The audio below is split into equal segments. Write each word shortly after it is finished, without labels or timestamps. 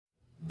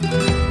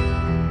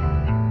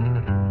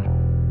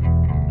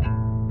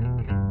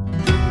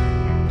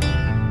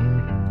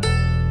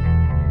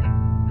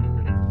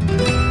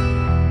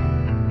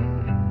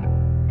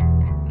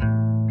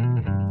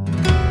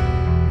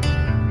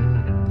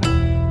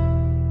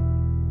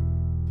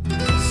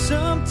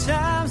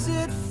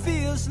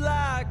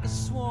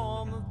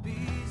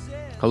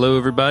Hello,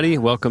 everybody.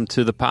 Welcome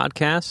to the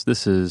podcast.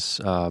 This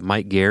is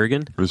Mike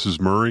Garrigan. This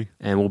is Murray.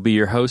 And we'll be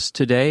your host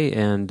today.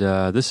 And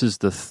this is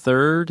the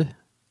third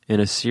in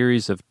a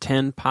series of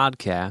 10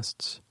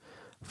 podcasts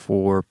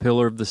for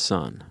Pillar of the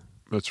Sun.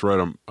 That's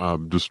right. I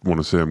just want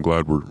to say I'm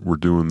glad we're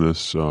doing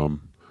this. I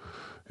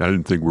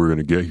didn't think we were going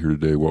to get here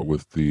today, what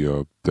with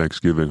the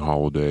Thanksgiving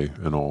holiday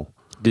and all.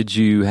 Did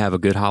you have a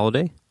good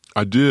holiday?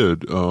 I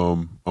did.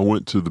 I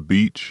went to the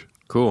beach.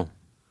 Cool.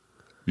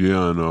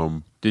 Yeah,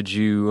 and did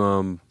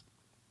you?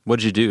 What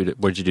did you do?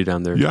 What did you do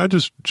down there? Yeah, I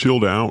just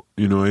chilled out.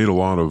 I ate a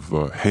lot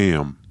of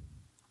ham,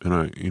 and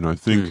I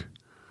think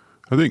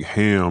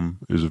ham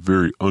is a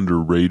very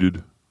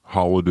underrated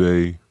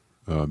holiday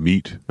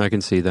meat. I can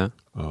see that.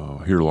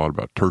 I hear a lot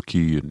about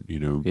turkey and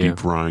deep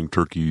frying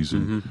turkeys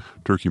and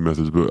turkey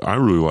methods, but I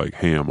really like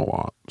ham a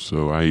lot.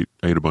 So I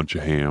ate a bunch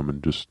of ham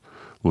and just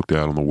looked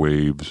out on the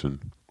waves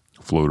and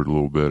floated a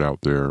little bit out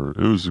there. It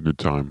was a good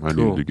time. I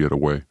needed to get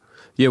away.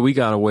 Yeah, we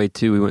got away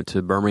too. We went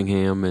to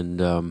Birmingham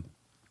and.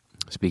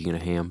 Speaking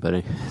of ham, but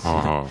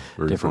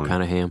different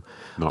kind of ham.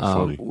 Not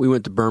funny. We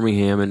went to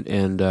Birmingham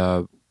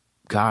and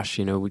gosh,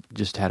 we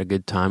just had a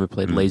good time. We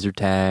played laser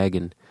tag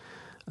and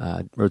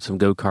rode some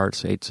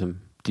go-karts, ate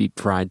some deep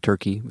fried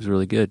turkey. It was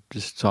really good.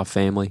 Just saw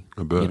family.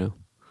 I bet.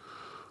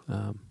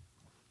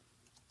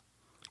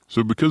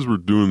 So because we're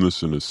doing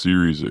this in a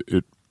series,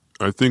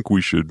 I think we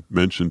should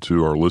mention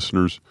to our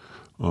listeners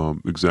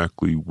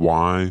exactly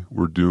why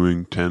we're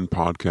doing 10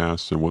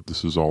 podcasts and what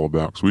this is all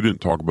about. Because we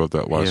didn't talk about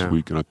that last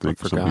week, and I think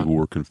some people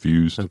were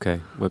confused. Okay.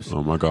 Whoops.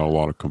 I got a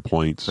lot of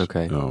complaints.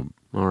 Okay. All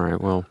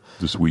right. Well,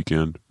 this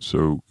weekend.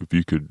 So if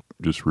you could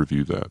just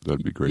review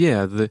that'd be great.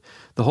 Yeah. The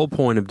whole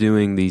point of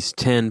doing these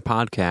 10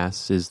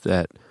 podcasts is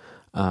that,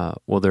 there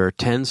are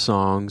 10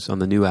 songs on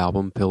the new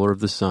album, Pillar of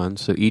the Sun.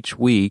 So each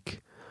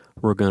week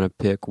we're going to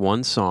pick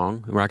one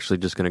song. We're actually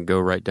just going to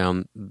go right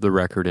down the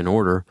record in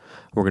order.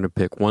 We're going to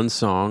pick one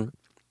song,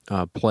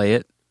 play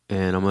it,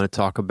 and I'm going to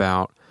talk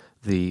about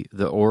the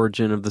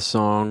origin of the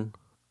song,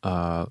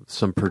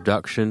 some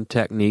production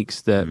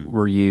techniques that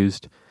were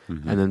used,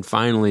 and then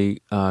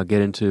finally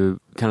get into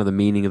kind of the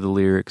meaning of the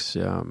lyrics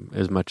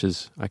as much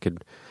as I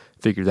could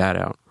figure that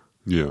out.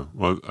 Yeah,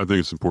 well, I think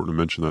it's important to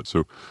mention that.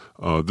 So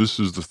this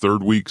is the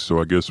third week,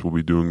 so I guess we'll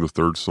be doing the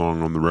third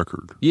song on the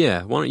record.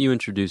 Yeah, why don't you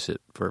introduce it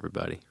for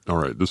everybody? All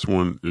right, this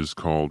one is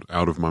called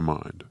Out of My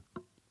Mind.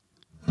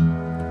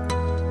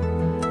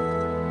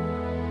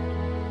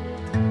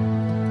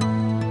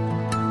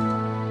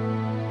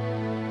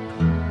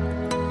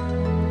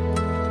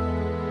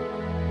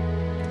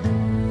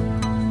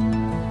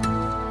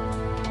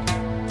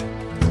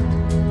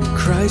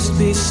 Christ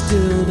be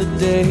still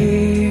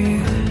today.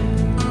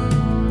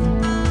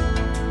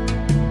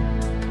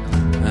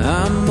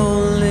 I'm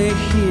only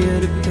here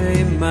to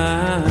pay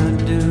my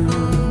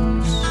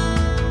dues.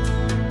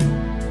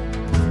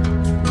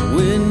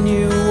 When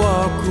you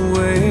walk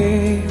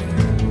away,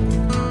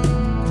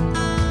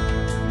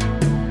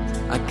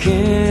 I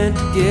can't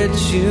get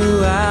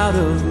you out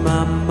of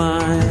my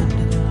mind.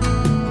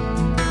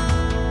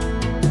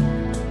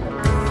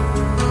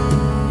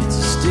 It's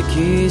a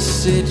sticky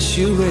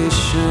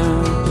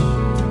situation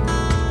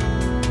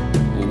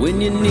when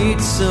you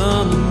need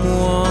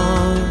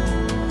someone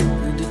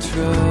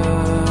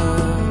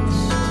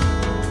trust.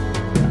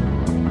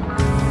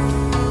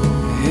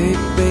 Hey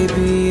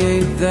baby,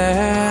 ain't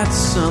that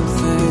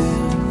something?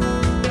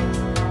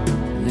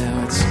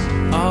 Now it's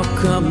all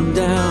come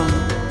down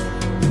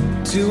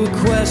to a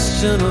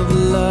question of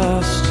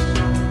lust.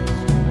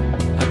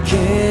 I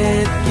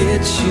can't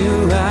get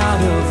you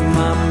out of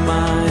my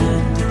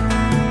mind.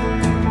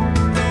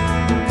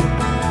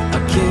 I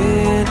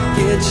can't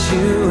get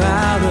you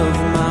out of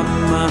my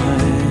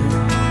mind.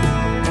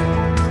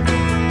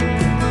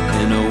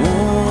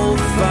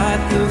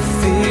 Fight the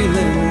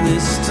feeling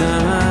this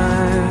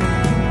time.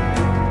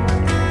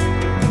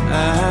 I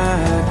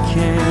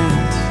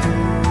can't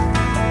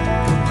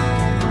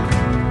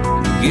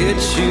get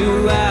you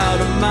out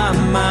of my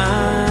mind.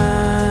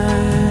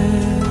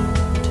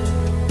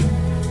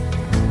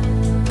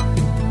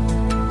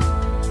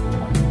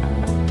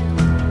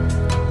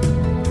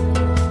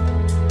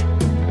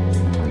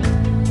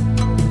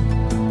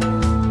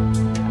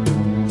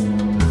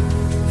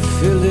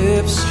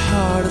 Philip's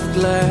heart of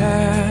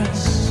glass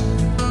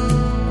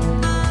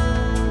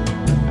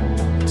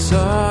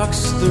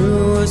talks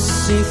through a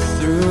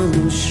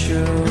see-through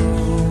show.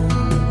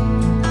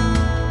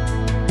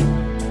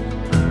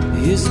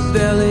 His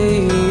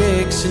belly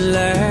aches and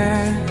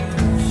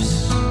laughs.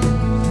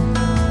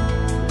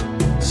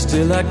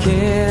 Still I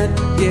can't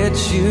get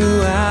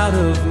you out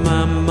of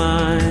my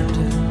mind.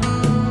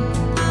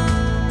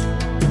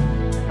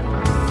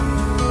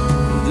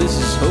 This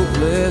is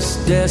hopeless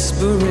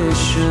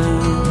desperation.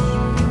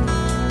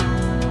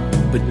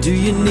 But do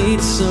you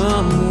need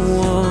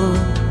someone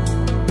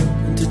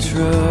to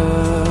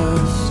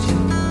trust?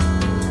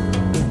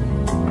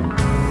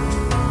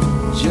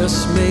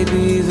 Just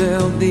maybe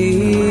there'll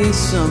be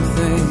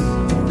something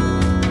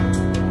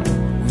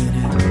when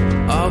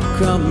it all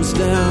comes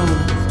down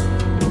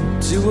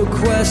to a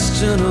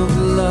question of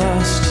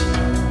lust.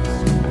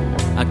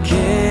 I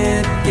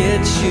can't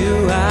get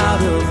you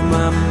out of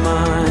my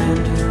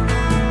mind.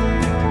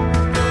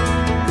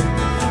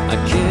 I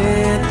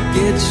can't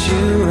get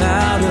you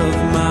out of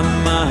my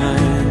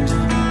mind.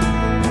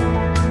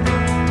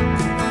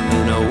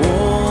 And I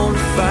won't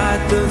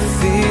fight the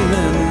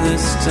feeling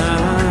this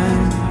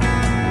time.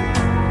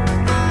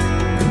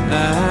 I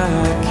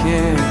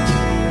can't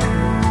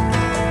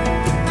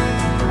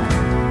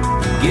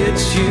get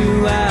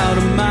you out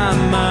of my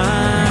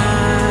mind.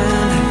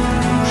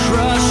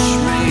 Crush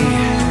me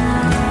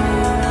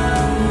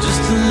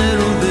just a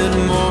little bit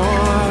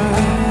more.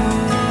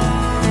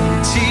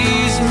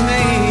 Tease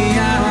me,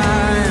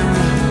 I'm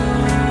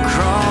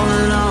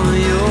crawling on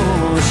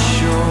your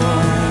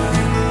shore.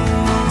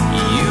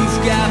 You've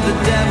got the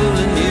devil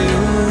in you.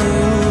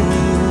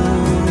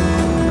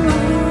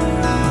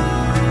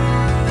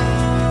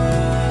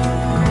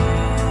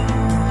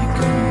 You're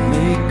gonna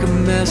make a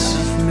mess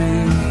of me.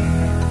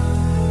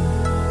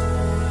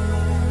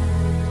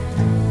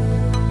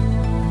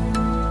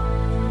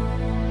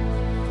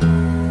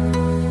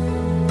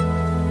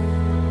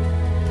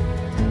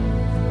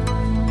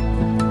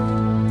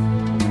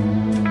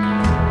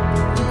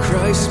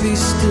 Christ be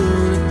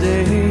still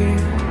today.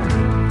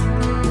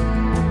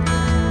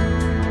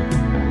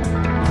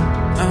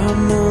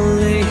 I'm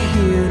only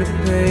here to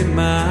pay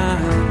my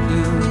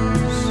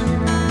dues.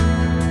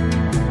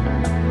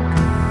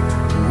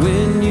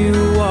 When you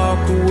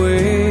walk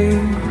away,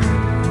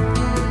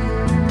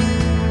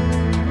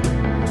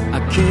 I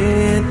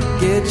can't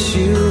get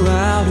you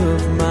out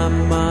of my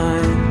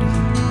mind.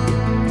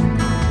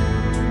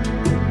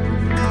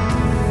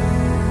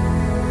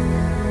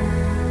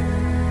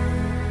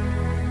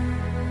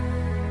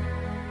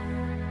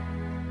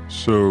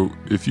 So,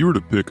 if you were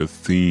to pick a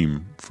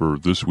theme for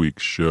this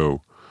week's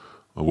show,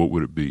 what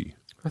would it be?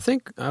 I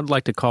think I'd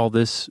like to call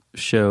this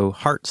show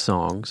Heart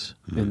Songs,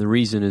 and the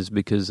reason is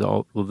because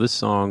this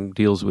song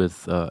deals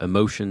with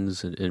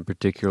emotions, and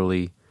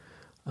particularly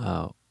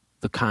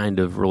the kind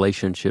of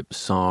relationship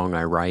song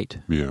I write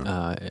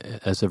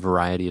as a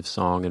variety of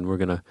song, and we're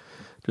going to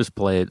just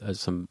play it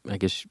as some, I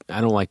guess, I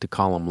don't like to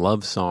call them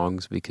love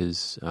songs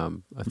because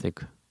I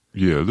think...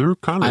 Yeah, they're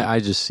kind of... I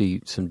just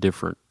see some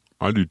different...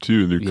 I do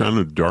too, and they're kind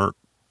of dark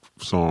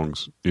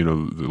songs. You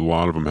know, a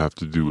lot of them have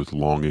to do with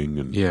longing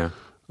and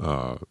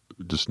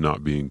just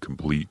not being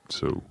complete.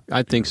 So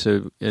I think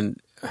so, and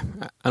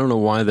I don't know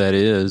why that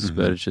is,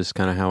 but it's just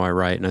kind of how I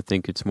write, and I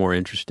think it's more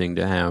interesting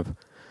to have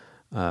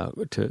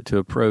to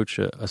approach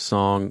a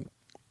song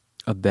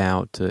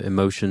about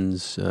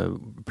emotions,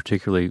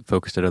 particularly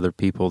focused at other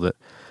people that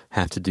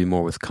have to do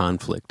more with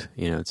conflict.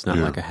 You know, it's not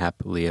like a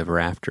happily ever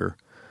after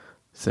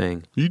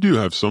thing. You do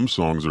have some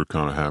songs that are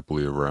kind of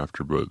happily ever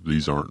after, but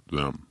these aren't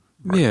them.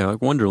 Right? Yeah,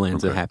 like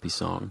Wonderland's a happy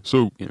song.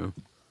 So, you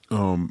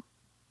know,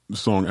 the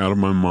song "Out of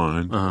My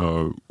Mind."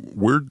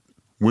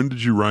 When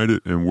did you write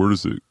it, and where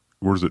does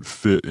it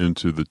fit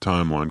into the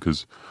timeline?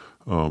 Because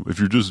if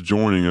you're just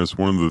joining us,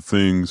 one of the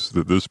things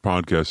that this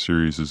podcast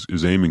series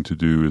is aiming to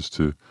do is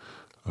to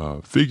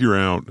figure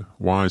out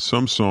why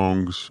some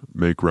songs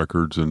make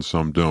records and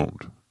some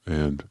don't,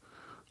 and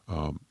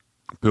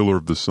Pillar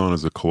of the Sun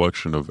is a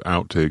collection of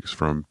outtakes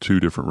from two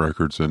different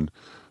records, and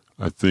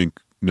I think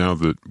now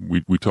that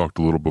we talked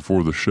a little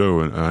before the show,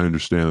 and I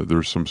understand that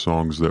there's some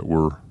songs that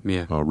were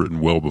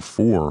written well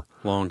before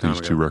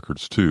these two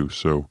records too.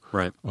 So,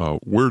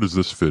 where does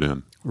this fit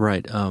in?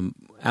 Right. Out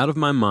of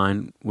My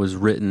Mind was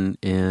written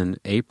in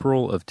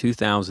April of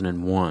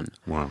 2001.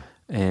 Wow.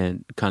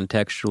 And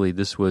contextually,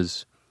 this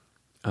was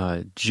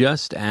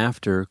just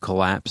after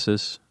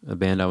Collapsus, a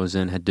band I was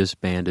in, had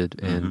disbanded,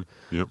 and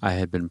I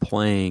had been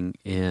playing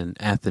in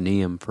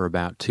Athenaeum for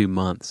about 2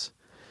 months.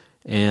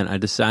 And I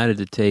decided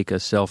to take a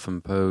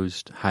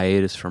self-imposed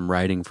hiatus from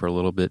writing for a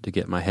little bit to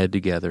get my head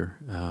together.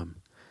 I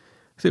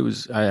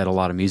had a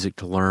lot of music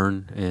to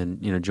learn,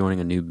 and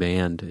joining a new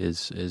band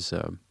is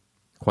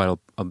quite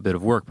a bit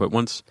of work. But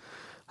once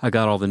I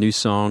got all the new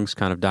songs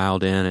kind of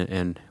dialed in,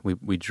 and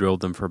we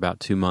drilled them for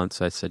about 2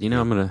 months, I said,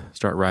 I'm going to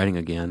start writing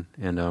again.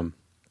 And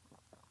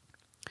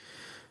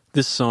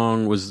this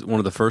song was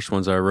one of the first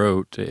ones I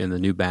wrote in the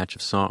new batch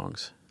of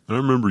songs. I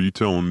remember you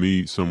telling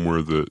me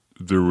somewhere that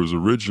there was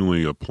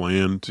originally a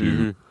plan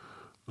to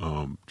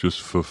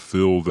just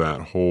fulfill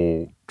that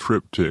whole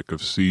triptych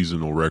of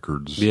seasonal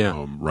records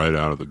right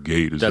out of the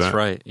gate. That's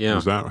right, yeah.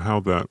 Is that how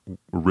that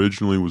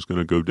originally was going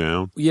to go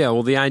down? Yeah,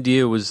 well, the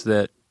idea was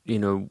that,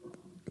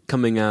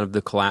 coming out of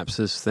the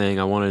Collapsus thing,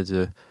 I wanted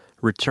to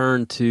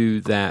return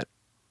to that,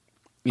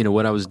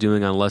 what I was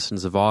doing on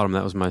Lessons of Autumn.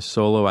 That was my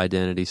solo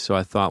identity, so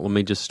I thought, let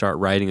me just start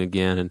writing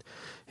again, and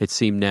it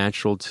seemed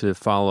natural to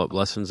follow up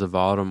Lessons of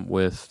Autumn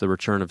with The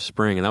Return of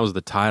Spring, and that was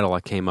the title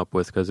I came up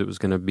with because it was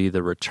going to be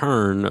the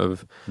return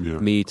of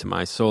me to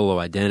my solo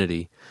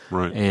identity.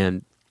 Right.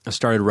 And I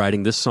started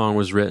writing. This song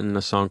was written,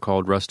 a song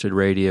called Rusted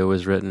Radio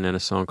was written, and a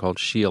song called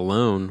She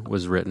Alone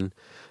was written,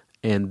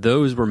 and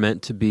those were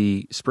meant to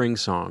be spring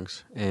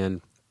songs. And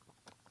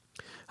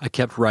I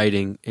kept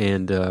writing,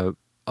 and a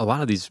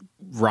lot of these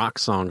rock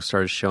songs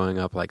started showing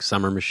up, like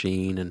Summer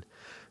Machine and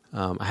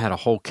I had a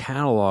whole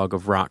catalog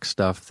of rock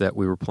stuff that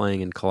we were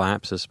playing in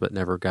Collapsus but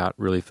never got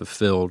really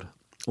fulfilled,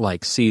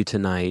 like See You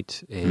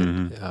Tonight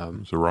and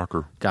it's a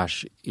rocker.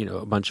 Gosh,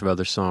 a bunch of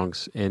other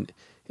songs. And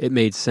it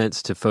made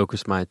sense to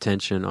focus my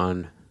attention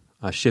on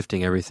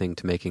shifting everything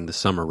to making the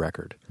summer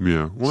record.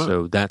 Yeah.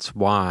 So that's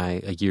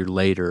why a year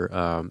later,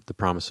 The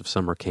Promise of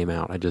Summer came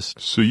out.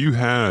 So you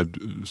had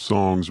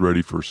songs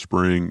ready for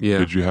spring. Yeah.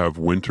 Did you have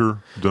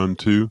winter done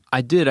too?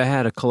 I did. I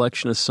had a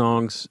collection of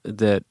songs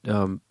that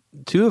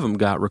two of them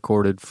got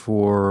recorded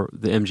for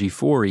the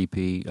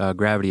MG4 EP,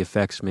 Gravity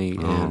Affects Me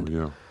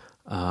and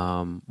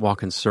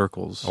Walk in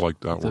Circles. I like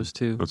that one. Those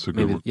two. That's a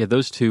good one. Yeah,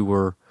 those two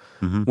were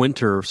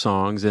winter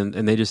songs,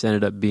 and they just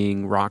ended up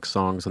being rock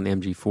songs on the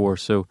MG4.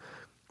 So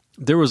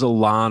there was a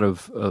lot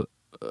of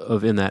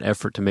in that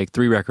effort to make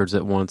 3 records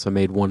at once. I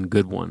made one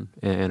good one,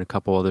 and a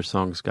couple other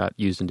songs got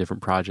used in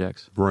different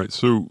projects. Right.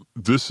 So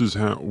this is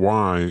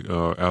why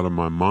Out of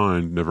My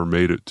Mind never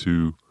made it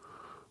to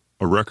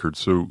a record.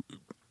 So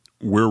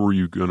where were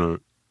you going to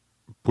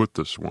put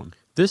this one?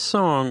 This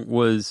song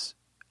was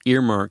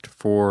earmarked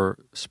for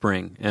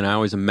spring, and I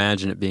always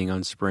imagine it being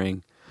on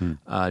spring,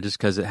 just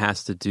because it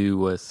has to do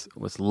with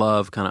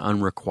love, kind of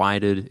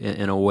unrequited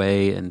in a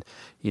way, and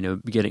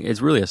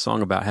it's really a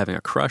song about having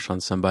a crush on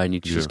somebody, and you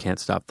just can't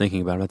stop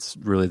thinking about it. That's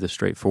really the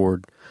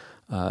straightforward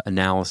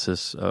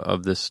analysis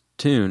of this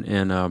tune,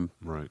 and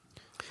right.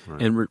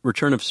 And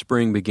Return of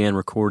Spring began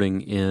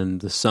recording in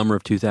the summer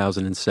of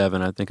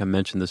 2007. I think I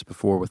mentioned this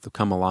before with the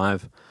Come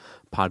Alive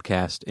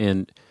podcast,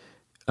 and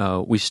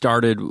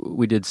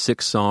we did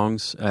 6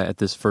 songs at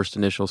this first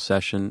initial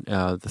session.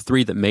 The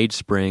 3 that made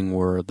spring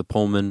were The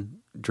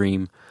Pullman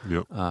Dream,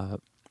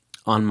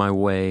 On My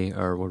Way,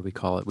 or what do we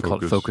call it? We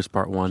call it Focus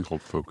Part 1. It's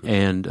called Focus.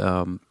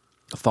 And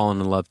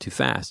Fallen in Love Too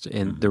Fast.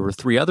 And there were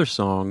 3 other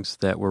songs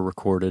that were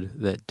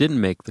recorded that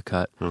didn't make the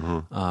cut.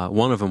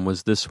 One of them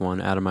was this one,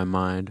 Out of My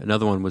Mind.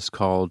 Another one was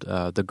called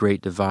The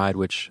Great Divide,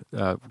 which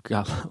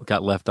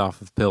got left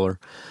off of Pillar.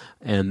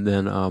 And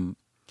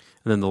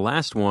then the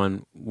last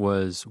one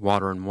was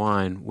Water and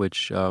Wine,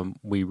 which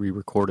we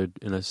re-recorded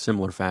in a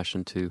similar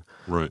fashion to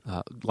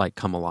like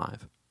Come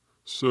Alive.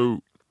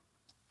 So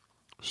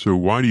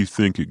why do you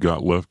think it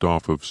got left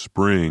off of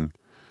Spring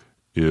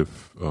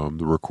if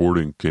the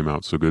recording came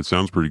out so good? It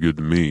sounds pretty good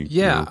to me.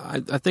 Yeah,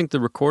 I think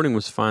the recording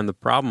was fine. The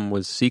problem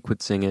was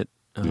sequencing it.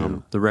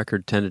 The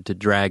record tended to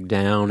drag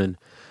down, and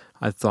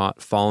I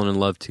thought Fallen in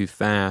Love Too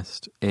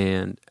Fast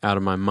and Out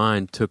of My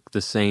Mind took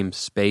the same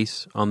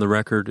space on the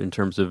record in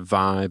terms of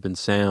vibe and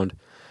sound.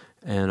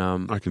 And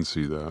I can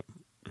see that.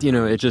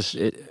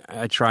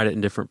 I tried it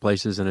in different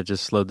places, and it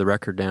just slowed the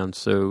record down,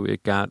 so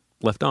it got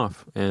left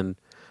off. And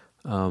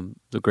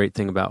the great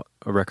thing about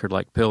a record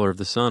like Pillar of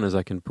the Sun is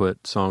I can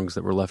put songs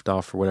that were left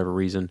off for whatever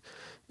reason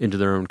into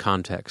their own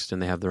context,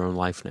 and they have their own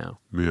life now.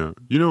 Yeah.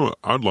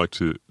 I'd like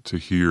to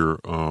hear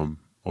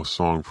a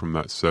song from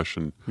that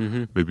session,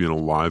 maybe in a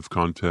live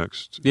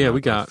context. Yeah,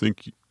 I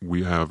think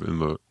we have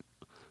in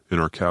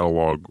our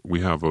catalog, we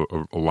have a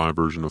live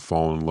version of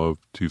Fall in Love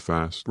Too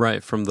Fast.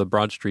 Right, from the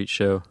Broad Street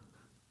show.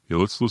 Yeah,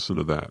 let's listen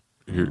to that.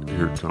 Here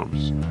it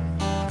comes.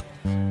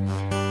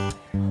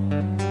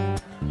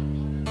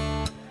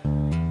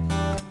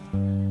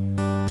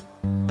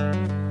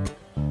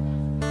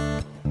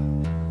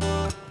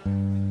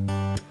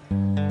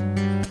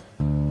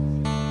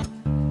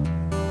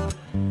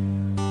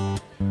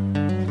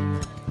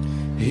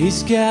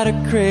 He's got a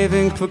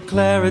craving for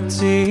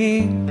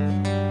clarity,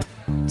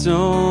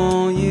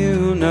 don't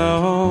you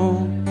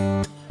know?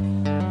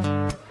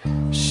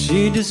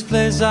 She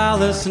displays all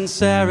her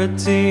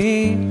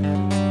sincerity,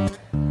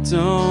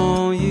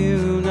 don't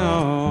you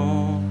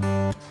know?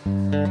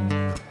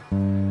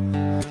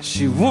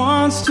 She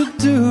wants to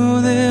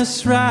do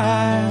this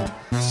right,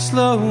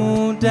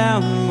 slow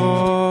down,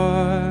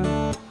 boy.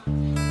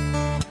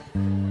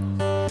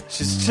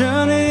 She's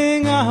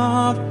turning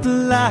off the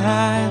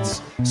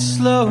lights,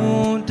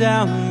 slow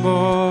down,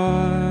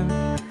 boy.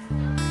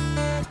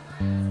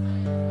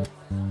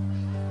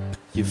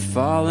 You're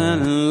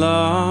falling in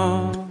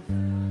love.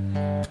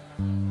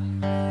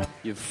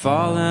 You're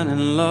falling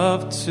in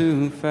love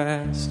too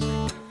fast.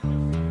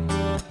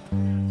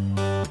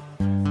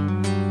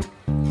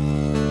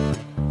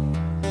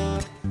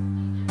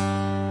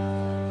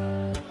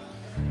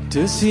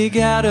 Does he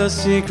got a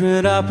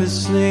secret up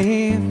his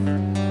sleeve?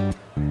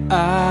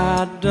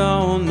 I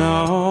don't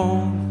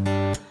know.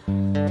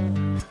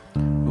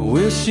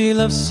 Will she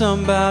love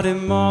somebody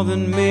more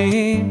than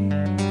me?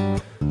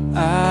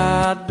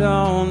 I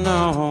don't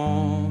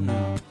know,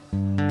 no.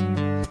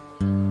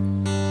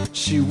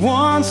 She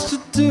wants to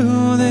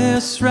do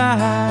this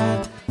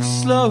right,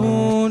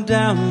 slow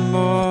down,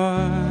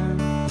 boy.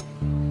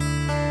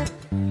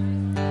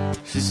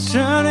 She's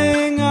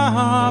turning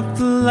off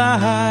the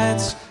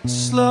lights,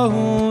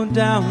 slow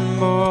down,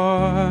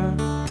 boy.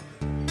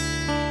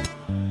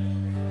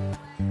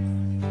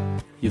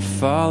 You're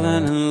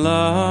falling in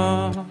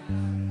love.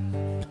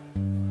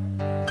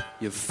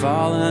 You're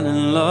falling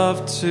in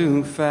love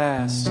too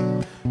fast.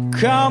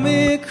 Call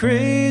me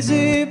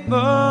crazy,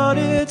 but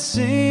it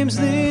seems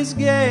these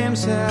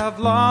games have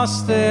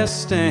lost their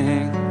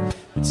sting.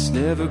 It's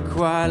never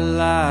quite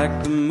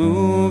like the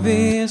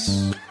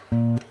movies.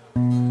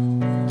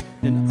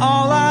 And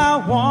all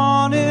I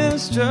want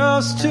is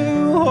just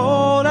to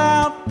hold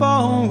out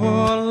for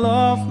what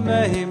love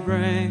may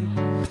bring.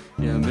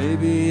 Yeah,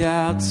 maybe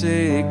I'll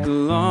take the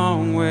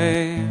long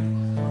way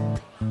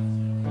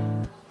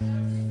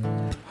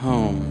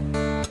home.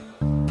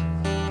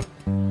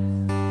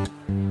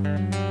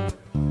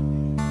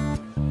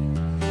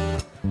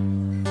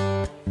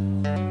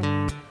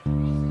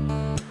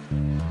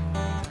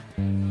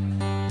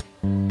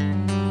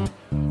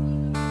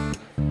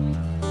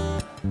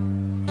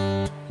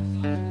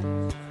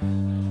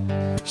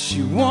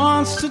 She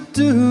wants to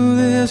do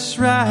this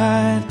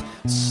right.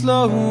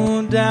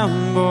 Slow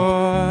down,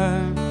 boy.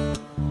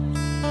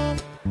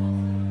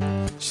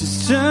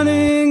 She's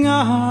turning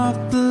off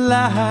the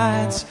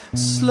lights.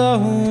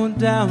 Slow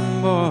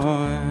down,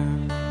 boy.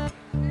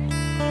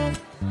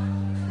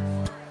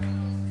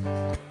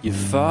 You're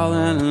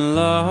falling in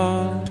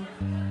love.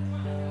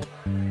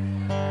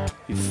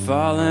 You're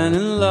falling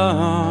in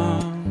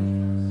love.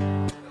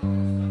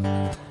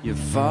 You're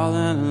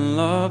falling in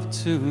love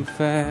too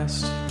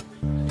fast.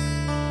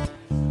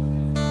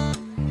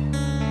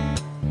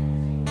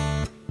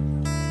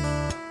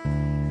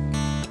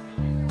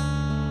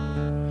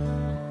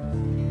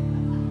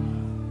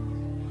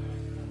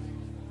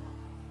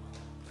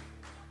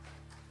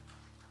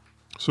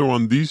 So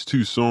on these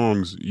two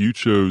songs, you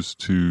chose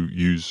to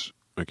use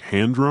like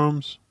hand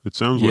drums? It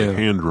sounds like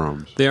hand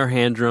drums. They are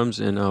hand drums,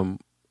 and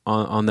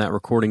on that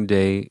recording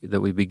day that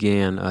we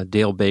began,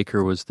 Dale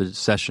Baker was the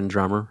session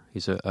drummer.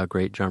 He's a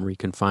great drummer. You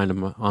can find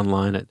him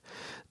online at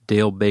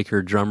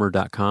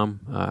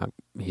dalebakerdrummer.com.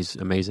 He's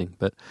amazing.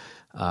 But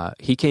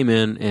he came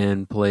in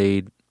and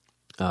played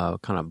kind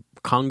of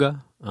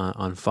conga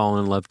on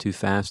Fallen in Love Too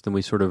Fast, and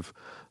we sort of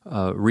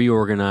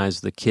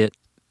reorganized the kit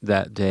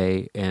that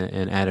day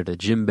and added a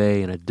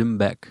djembe and a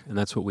doumbek, and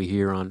that's what we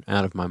hear on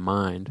Out of My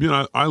Mind.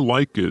 Yeah, I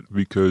like it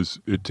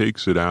because it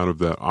takes it out of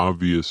that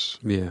obvious.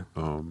 Yeah.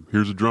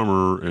 Here's a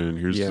drummer and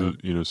here's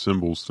the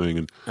cymbals thing,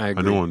 and I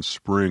know on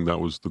Spring that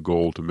was the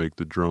goal, to make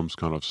the drums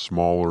kind of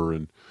smaller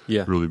and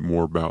really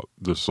more about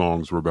the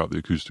songs were about the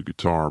acoustic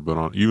guitar.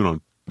 But even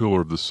on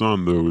Pillar of the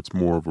Sun, though, it's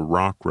more of a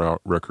rock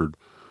record,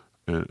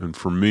 and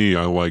for me,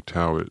 I liked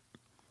how it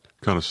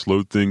kind of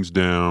slowed things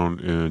down,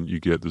 and you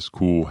get this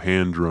cool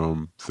hand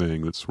drum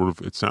thing that's sort of,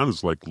 it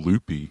sounds like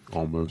loopy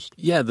almost.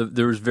 Yeah,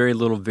 there was very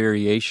little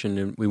variation,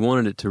 and we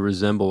wanted it to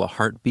resemble a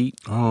heartbeat,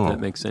 if that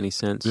makes any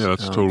sense. Yeah,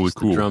 that's totally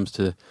cool. The drums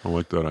to I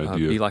like that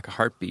idea. Be like a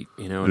heartbeat,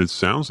 you know. And it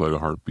sounds like a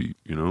heartbeat,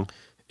 you know.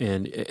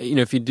 And, you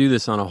know, if you do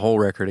this on a whole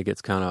record, it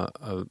gets kind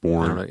of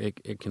boring. I don't know,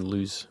 it can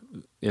lose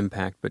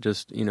impact, but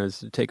just, you know,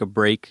 to take a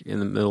break in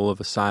the middle of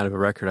a side of a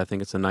record, I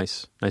think it's a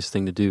nice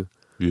thing to do.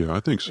 Yeah, I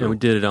think so. And we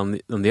did it on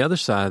the other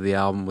side of the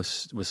album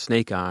with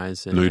Snake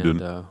Eyes and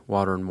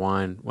Water and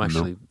Wine. Well,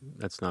 actually,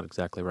 that's not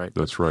exactly right.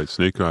 That's right.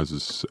 Snake Eyes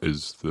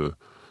is the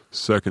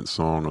second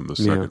song on the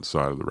second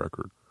side of the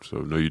record. So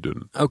no, you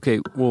didn't. Okay.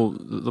 Well,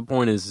 the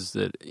point is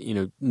that, you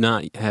know,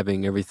 not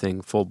having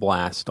everything full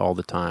blast all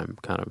the time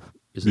kind of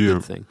is a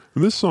good thing.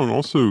 And this song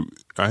also,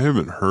 I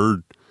haven't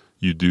heard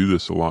you do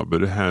this a lot,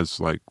 but it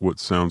has like what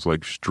sounds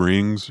like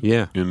strings.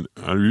 Yeah. And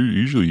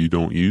usually you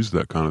don't use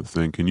that kind of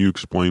thing. Can you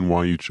explain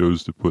why you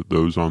chose to put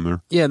those on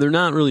there? Yeah, they're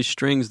not really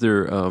strings.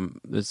 They're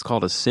it's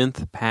called a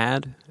synth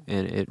pad,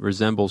 and it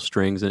resembles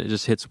strings, and it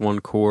just hits one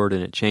chord,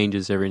 and it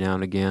changes every now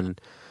and again.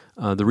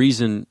 The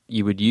reason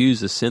you would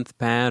use a synth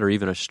pad or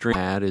even a string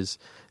pad is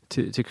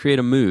to create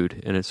a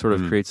mood, and it sort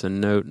of creates a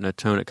note and a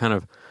tone. It kind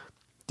of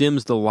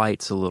dims the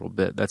lights a little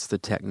bit. That's the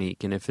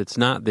technique. And if it's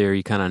not there,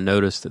 you kind of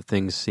notice that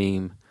things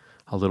seem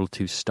a little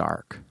too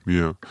stark.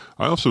 Yeah.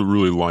 I also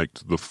really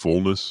liked the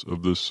fullness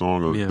of this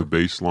song. The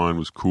bass line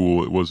was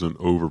cool. It wasn't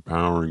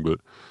overpowering, but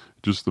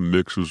just the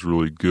mix was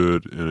really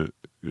good, and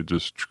it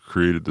just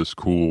created this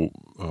cool,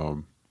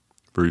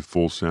 very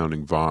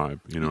full-sounding vibe,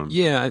 you know?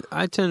 Yeah,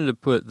 I tended to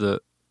put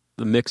the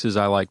mixes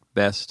I liked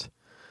best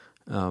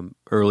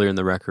earlier in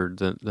the record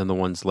than the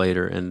ones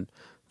later, and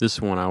this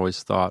one I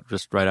always thought,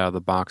 just right out of the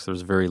box, there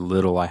was very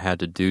little I had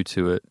to do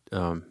to it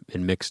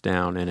in mix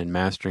down and in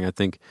mastering. I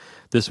think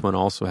this one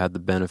also had the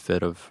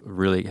benefit of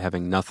really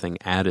having nothing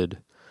added.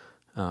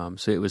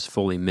 So it was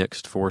fully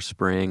mixed for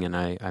Spring, and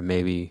I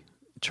maybe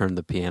turned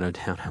the piano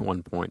down at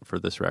one point for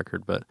this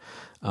record. But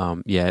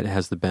it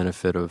has the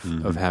benefit of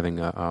having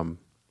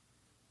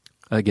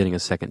getting a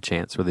second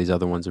chance, where these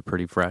other ones are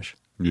pretty fresh.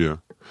 Yeah.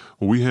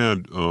 Well, we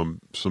had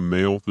some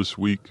mail this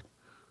week.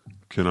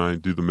 Can I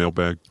do the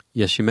mailbag?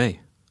 Yes, you may.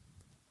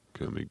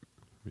 Okay, let me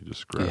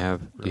just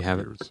grab. Do you have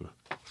it?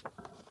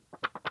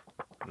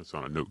 It's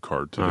on a note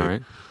card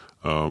today.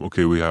 All right.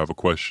 Okay, we have a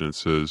question. It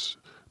says,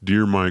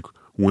 "Dear Mike,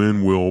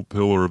 when will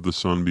Pillar of the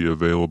Sun be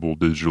available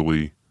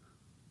digitally?"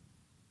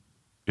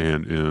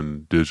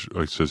 And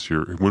it says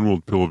here, when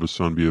will Pillar of the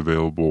Sun be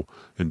available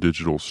in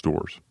digital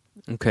stores?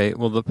 Okay.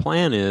 Well, the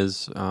plan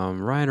is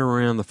right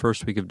around the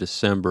first week of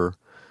December,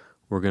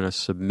 we're going to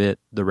submit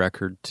the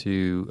record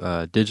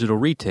to digital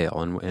retail.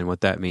 And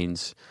what that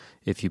means,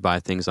 if you buy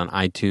things on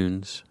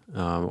iTunes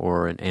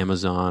or an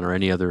Amazon or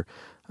any other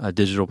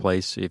digital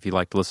place, if you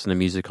like to listen to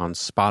music on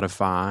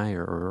Spotify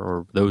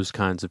or those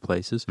kinds of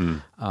places,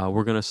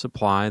 we're going to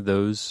supply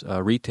those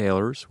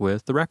retailers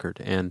with the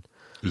record. And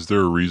is there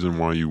a reason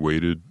why you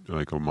waited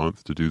like a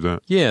month to do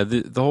that? Yeah,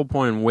 the whole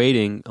point in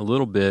waiting a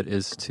little bit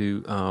is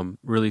to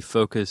really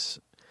focus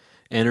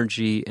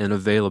energy and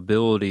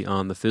availability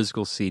on the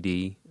physical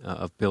CD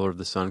of Pillar of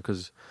the Sun,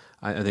 because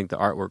I think the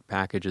artwork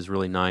package is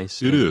really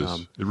nice. It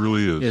is. It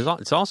really is.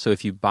 It's also,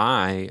 if you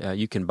buy,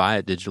 you can buy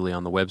it digitally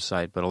on the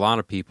website, but a lot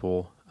of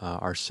people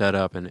are set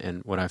up,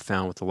 and what I've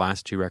found with the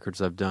last 2 records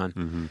I've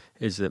done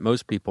is that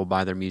most people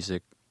buy their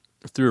music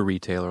through a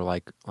retailer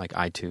like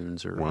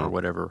iTunes or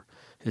whatever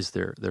is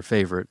their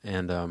favorite,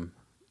 and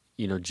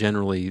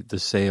generally the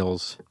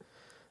sales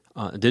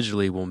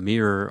digitally will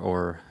mirror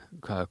or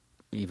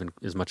even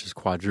as much as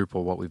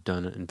quadruple what we've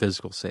done in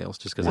physical sales,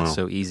 just because it's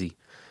so easy.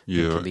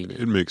 Yeah,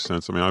 it makes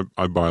sense. I mean,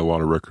 I buy a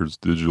lot of records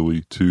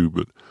digitally too,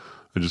 but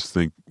I just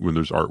think when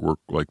there's artwork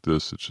like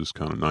this, it's just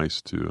kind of nice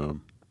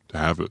to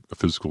have a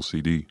physical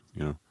CD.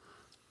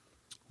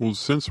 Well,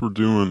 since we're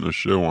doing a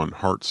show on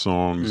heart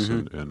songs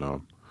and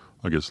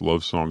I guess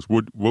love songs,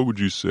 what would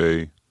you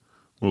say?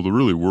 Well, there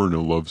really were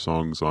no love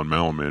songs on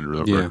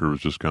Malamander. That record was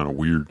just kind of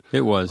weird.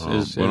 It was.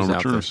 But on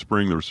Return of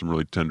Spring, there were some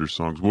really tender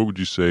songs. What would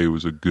you say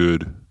was a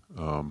good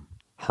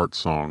heart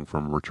song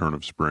from Return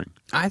of Spring?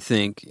 I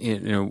think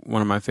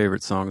one of my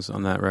favorite songs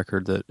on that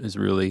record that is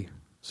really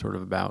sort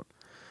of about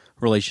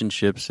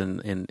relationships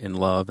and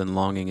love and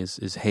longing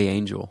is "Hey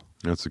Angel."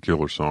 That's a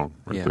killer song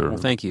right there. Well,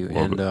 thank you.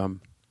 Love and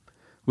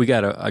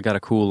it. I got a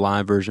cool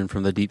live version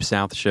from the Deep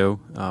South show.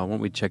 Why don't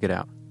we check it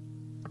out?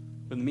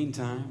 In the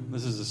meantime,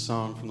 this is a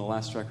song from the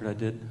last record I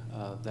did.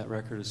 That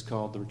record is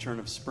called The Return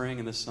of Spring,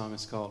 and this song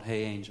is called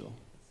Hey Angel.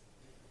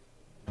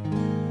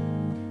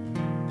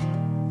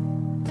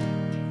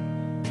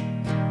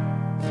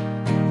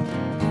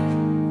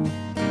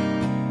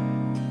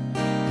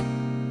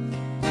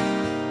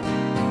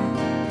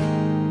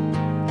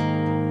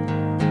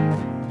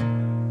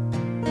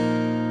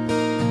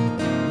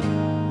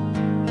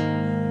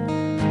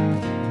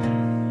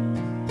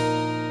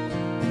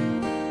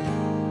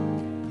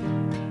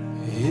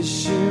 Is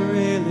she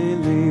really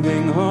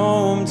leaving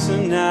home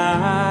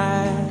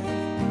tonight?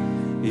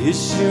 Is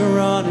she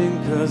running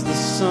 'cause the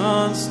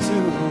sun's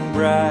too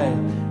bright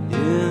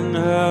in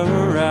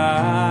her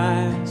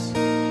eyes?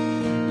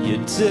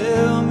 You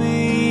tell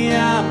me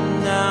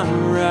I'm not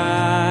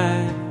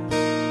right.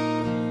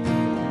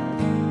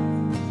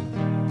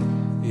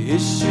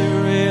 Is she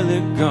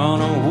really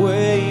gonna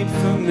wait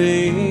for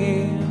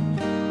me?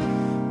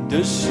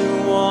 Does she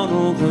want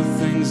all the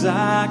things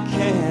I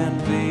can't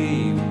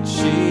be when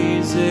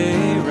she's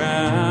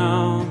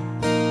around?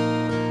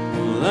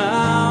 Well,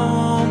 I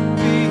won't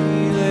be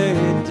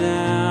let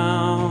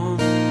down.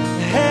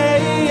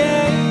 Hey,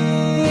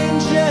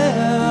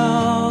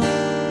 angel,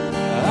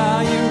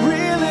 are you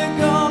really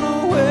gonna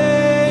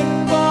wait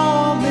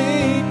for me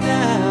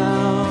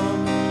now?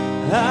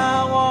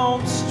 I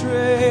won't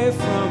stray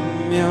from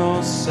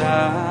your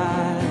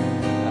side.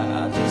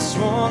 I just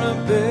wanna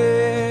be.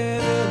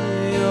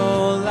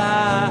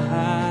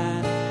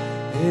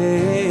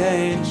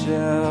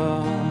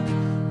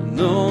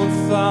 No one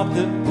thought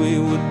that we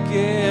would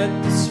get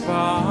this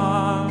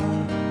far.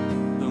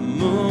 The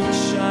moon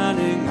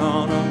shining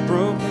on a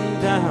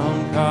broken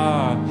down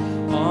car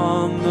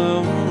on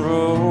the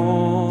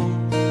road.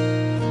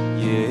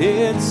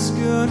 Yeah, it's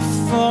good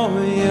for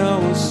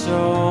your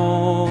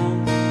soul.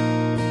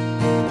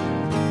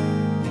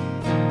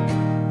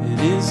 And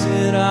is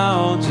it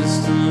all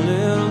just a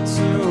little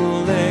too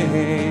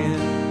late?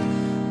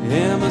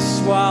 Am I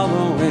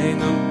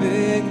swallowing a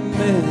big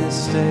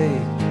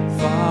mistake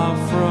far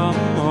from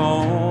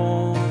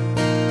home?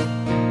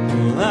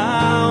 Well,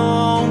 I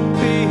won't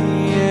be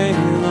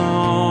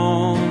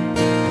alone.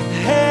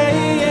 Hey,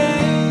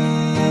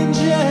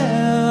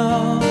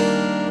 angel,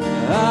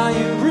 are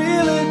you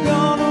really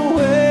gonna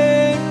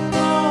wait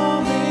for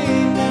me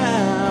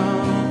now?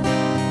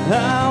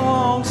 I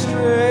won't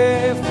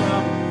stray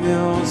from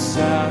your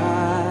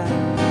side.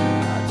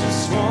 I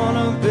just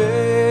wanna be.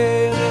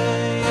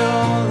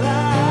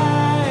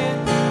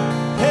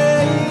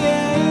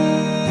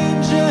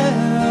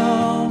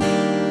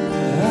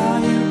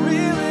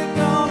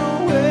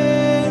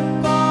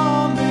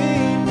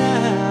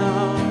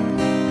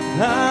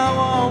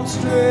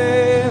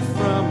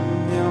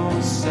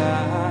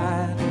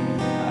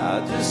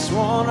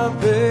 Wanna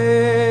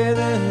bathe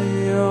in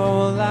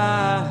your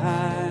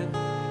light,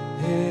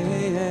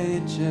 hey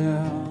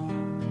angel.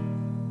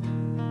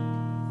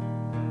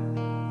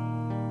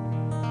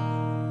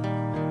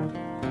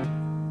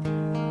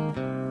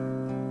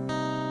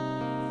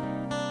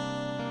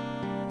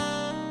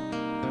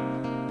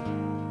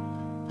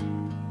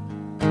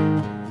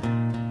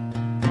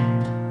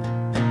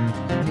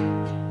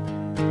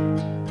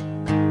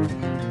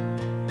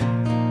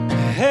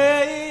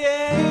 Hey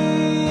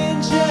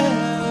angel,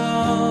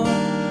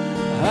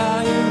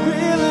 are you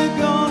really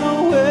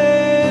gonna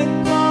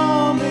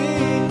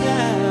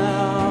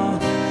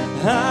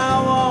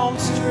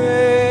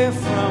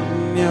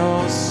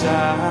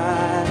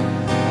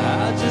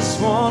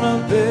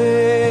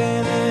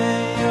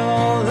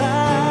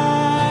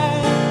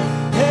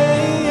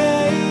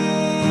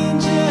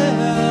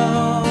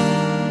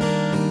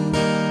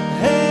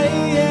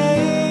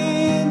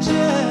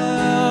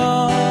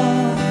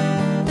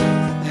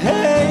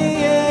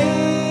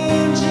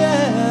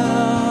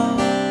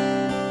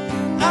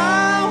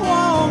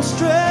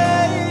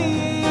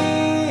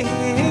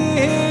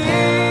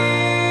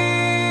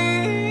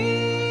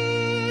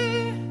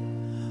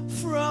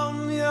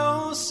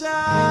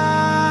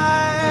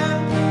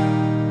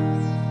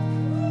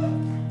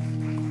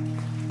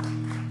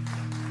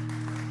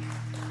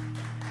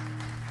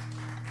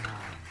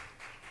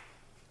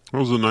That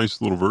was a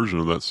nice little version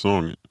of that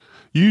song.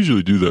 You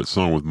usually do that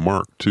song with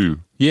Mark, too.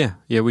 Yeah,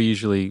 we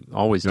usually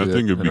always do I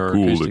think it'd be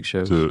cool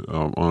to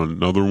on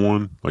another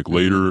one, like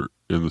later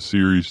in the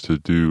series, to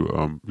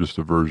do just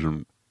a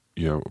version,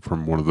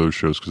 from one of those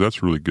shows, because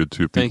that's really good,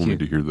 too. People need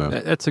to hear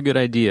that. That's a good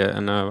idea,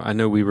 and I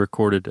know we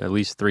recorded at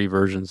least 3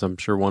 versions. I'm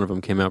sure one of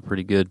them came out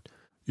pretty good.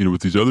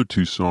 With these other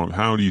 2 songs,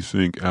 how do you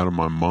think Out of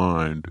My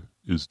Mind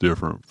is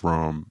different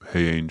from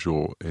Hey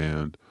Angel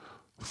and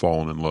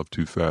Fallen in Love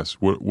Too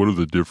Fast? What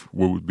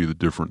would be the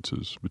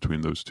differences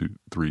between those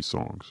 3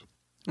 songs?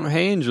 Well,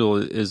 Hey Angel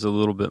is a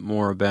little bit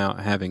more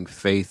about having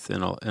faith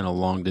in a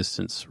long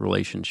distance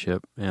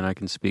relationship, and I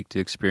can speak to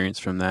experience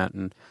from that.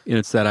 And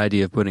it's that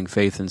idea of putting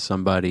faith in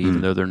somebody even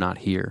though they're not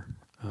here.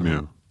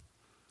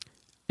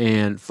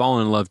 And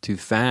Fallen in Love Too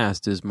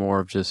Fast is more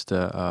of just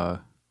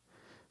a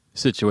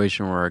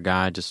situation where a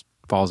guy just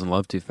falls in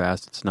love too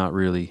fast. It's not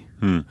really.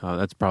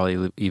 That's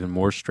probably even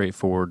more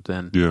straightforward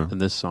than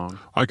this song.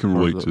 I can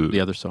relate to the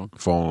other song.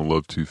 Falling in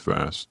Love Too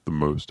Fast the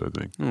most, I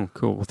think. Oh,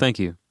 cool. Well, thank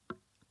you.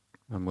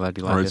 I'm glad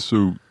you like it. All right,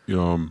 so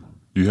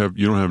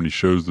you don't have any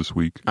shows this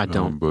week. I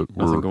don't. But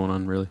nothing going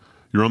on really.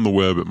 You're on the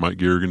web at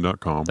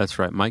MikeGarrigan.com. That's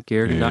right,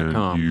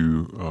 MikeGarrigan.com. And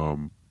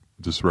you,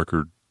 this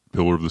record,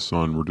 Pillar of the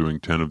Sun, we're doing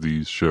 10 of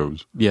these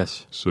shows.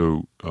 Yes.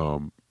 So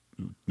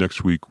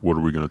next week, what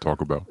are we going to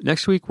talk about?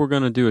 Next week, we're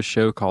going to do a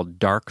show called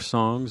Dark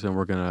Songs, and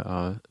we're going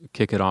to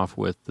kick it off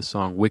with the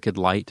song Wicked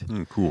Light.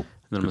 Cool. And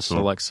then I'm going to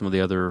select some of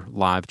the other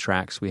live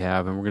tracks we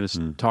have, and we're going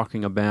to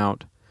talking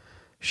about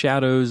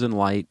shadows and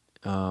light,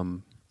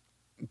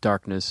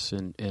 darkness,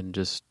 and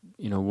just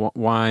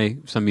why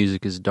some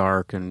music is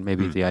dark, and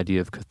maybe the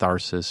idea of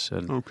catharsis,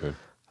 and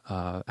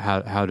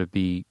how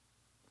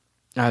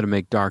to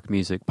make dark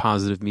music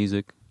positive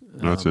music.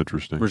 That's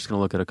interesting. We're just going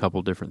to look at a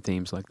couple different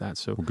themes like that.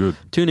 So good.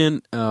 Tune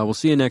in. We'll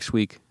see you next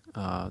week.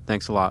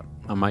 Thanks a lot.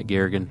 I'm Mike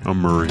Garrigan.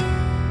 I'm Murray.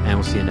 And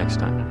we'll see you next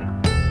time.